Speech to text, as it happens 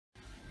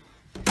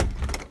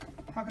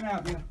How can I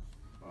help you?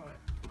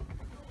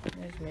 Right.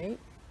 There's me.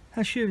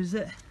 That's you, is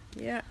it?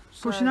 Yeah.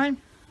 What's your name?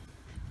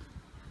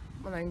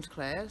 My name's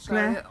Claire. So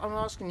Claire? I'm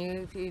asking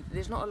you if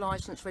there's not a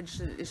licence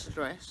registered at this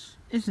address.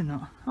 Is it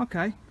not?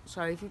 Okay.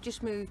 So if you've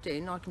just moved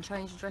in, I can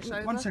change the address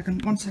over. 1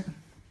 second, 1 second.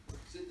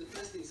 So the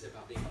first thing you said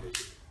about being rude.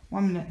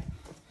 1 minute.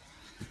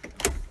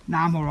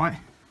 Nah, I'm alright.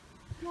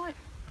 Right.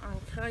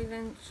 Okay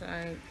then.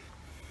 So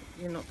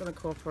you're not going to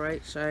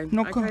cooperate. So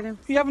Not okay then.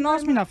 You haven't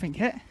asked me nothing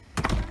yet.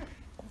 That's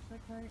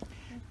okay.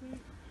 Thank you.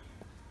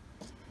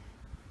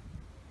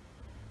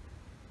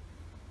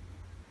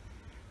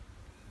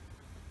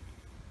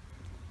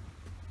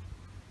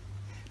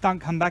 Don't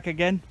come back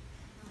again.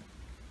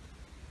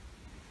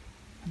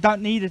 I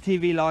don't need a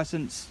TV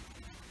licence.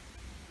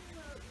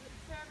 Well,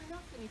 fair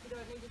enough then, if you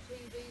don't need a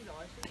TV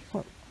licence.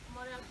 What? Am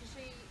I allowed to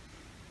see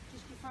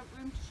just your front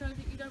room to show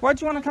that you don't... Why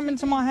do you want to come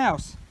into my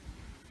house?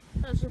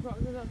 That's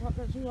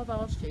all I've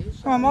asked you.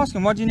 So Oh, I'm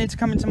asking, why do you need to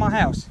come into my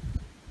house?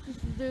 just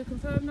to do a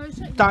confirm no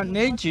sex. Don't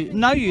need you.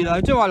 Know you though,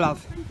 do I,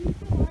 love? Thank you,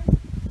 it's all right.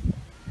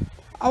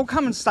 I'll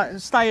come and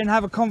stay and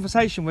have a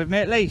conversation with me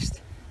at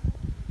least.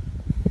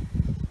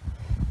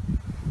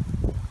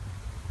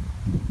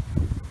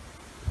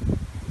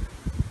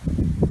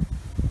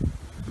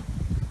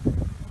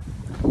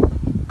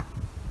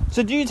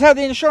 So do you tell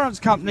the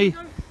insurance company?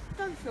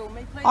 Don't film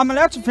me, please. I'm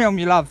allowed to film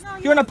you, love. No,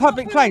 You're in a not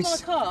public filming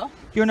place. My car.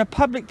 You're in a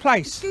public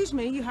place. Excuse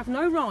me, you have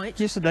no right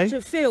Yes, I do.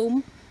 to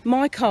film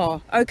my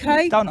car,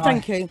 okay? Don't I?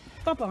 Thank you.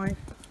 Bye-bye.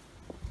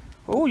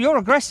 Oh, you're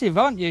aggressive,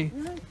 aren't you?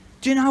 No.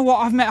 Do you know what?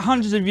 I've met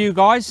hundreds of you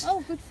guys.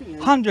 Oh, good for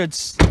you.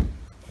 Hundreds.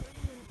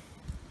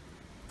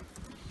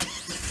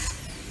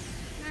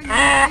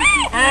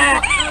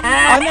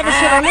 I never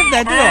said I lived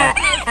there, did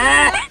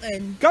I?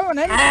 Then. Go on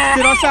then.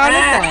 Did I say I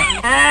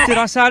lived there? Did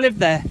I say I lived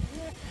there?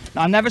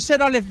 No, I never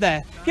said I lived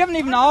there. You haven't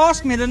even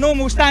asked me the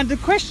normal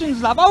standard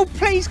questions, love. Oh,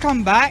 please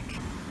come back.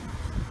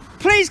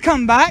 Please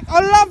come back.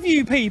 I love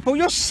you people.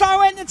 You're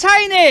so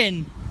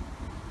entertaining.